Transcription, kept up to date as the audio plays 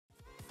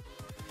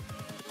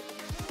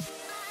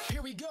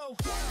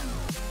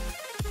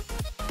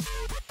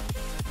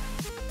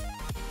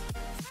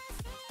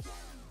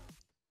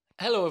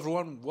Hello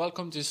everyone,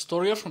 welcome to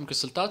Storia from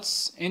Crystal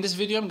Tuts. In this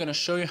video I'm going to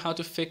show you how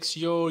to fix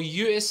your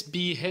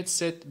USB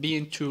headset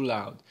being too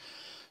loud.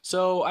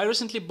 So I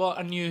recently bought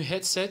a new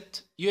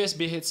headset,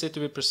 USB headset to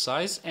be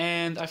precise,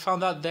 and I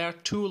found out they're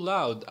too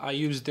loud. I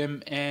use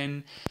them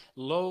in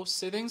low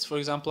settings. For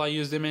example, I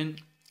use them in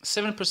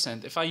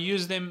 7%. If I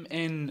use them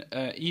in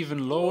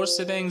even lower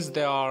settings,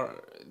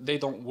 they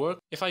don't work.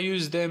 If I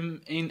use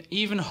them in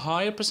even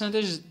higher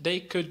percentage, they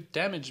could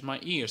damage my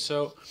ear.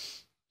 So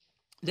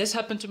this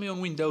happened to me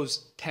on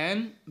Windows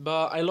 10,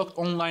 but I looked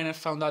online and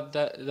found out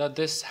that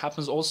this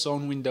happens also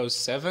on Windows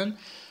 7.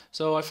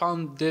 So I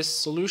found this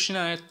solution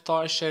and I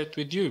thought I'd share it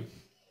with you.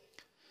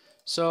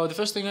 So the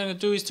first thing I'm going to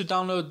do is to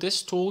download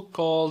this tool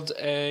called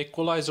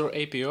Equalizer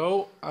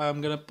APO.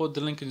 I'm going to put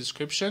the link in the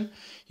description.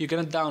 You're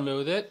going to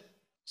download it.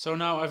 So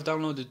now I've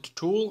downloaded the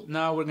tool.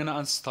 Now we're going to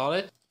install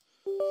it.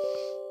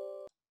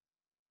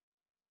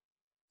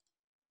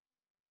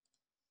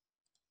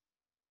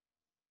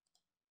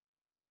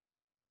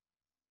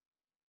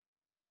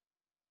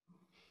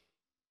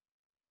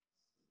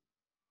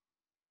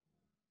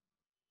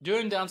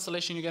 During the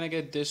installation, you're going to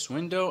get this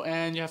window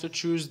and you have to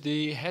choose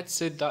the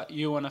headset that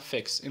you want to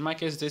fix. In my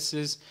case, this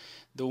is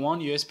the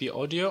one USB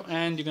audio,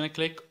 and you're going to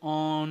click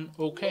on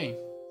OK.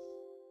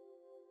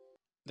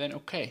 Then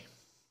OK.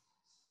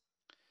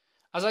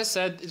 As I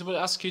said, it will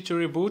ask you to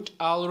reboot.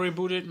 I'll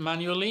reboot it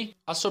manually.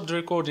 I'll stop the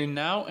recording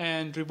now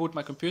and reboot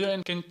my computer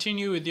and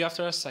continue with you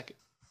after a second.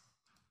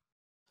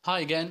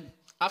 Hi again.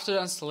 After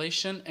the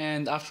installation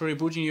and after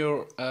rebooting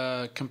your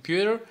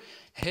computer,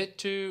 head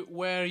to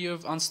where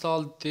you've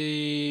installed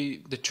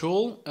the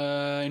tool.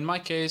 In my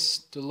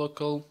case, the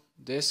local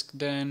disk,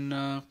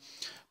 then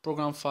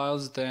program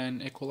files,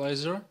 then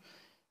equalizer.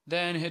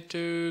 Then head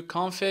to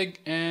config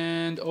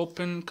and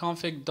open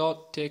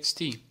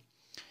config.txt.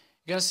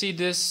 You're gonna see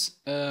this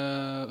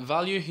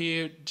value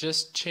here.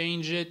 Just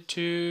change it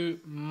to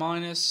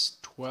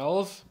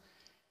 -12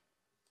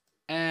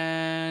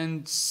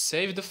 and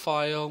save the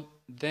file.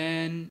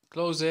 Then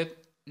close it.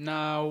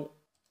 Now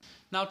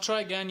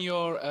try again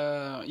your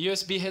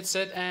USB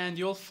headset and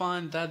you'll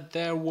find that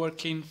they're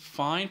working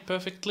fine,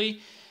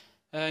 perfectly.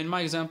 In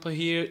my example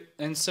here,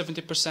 in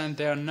 70%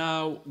 they're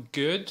now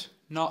good,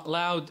 not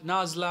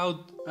as loud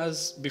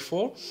as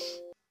before.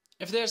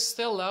 If they're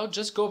still loud,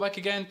 just go back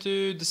again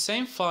to the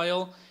same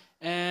file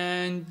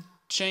and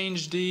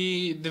change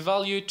the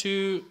value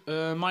to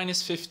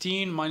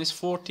 -15,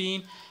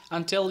 -14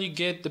 until you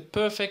get the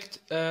perfect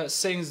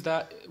settings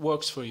that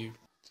works for you.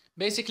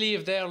 Basically,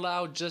 if they're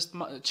loud, just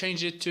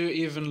change it to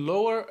even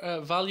lower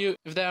value.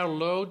 If they are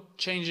low,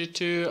 change it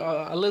to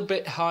a little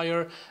bit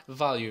higher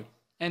value.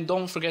 And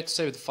don't forget to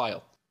save the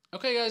file.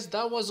 Okay guys,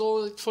 that was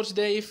all for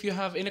today. If you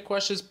have any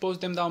questions,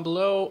 post them down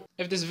below.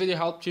 If this video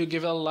helped you,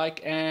 give it a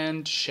like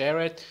and share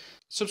it.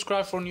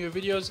 Subscribe for new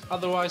videos.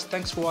 Otherwise,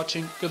 thanks for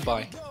watching.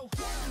 Goodbye.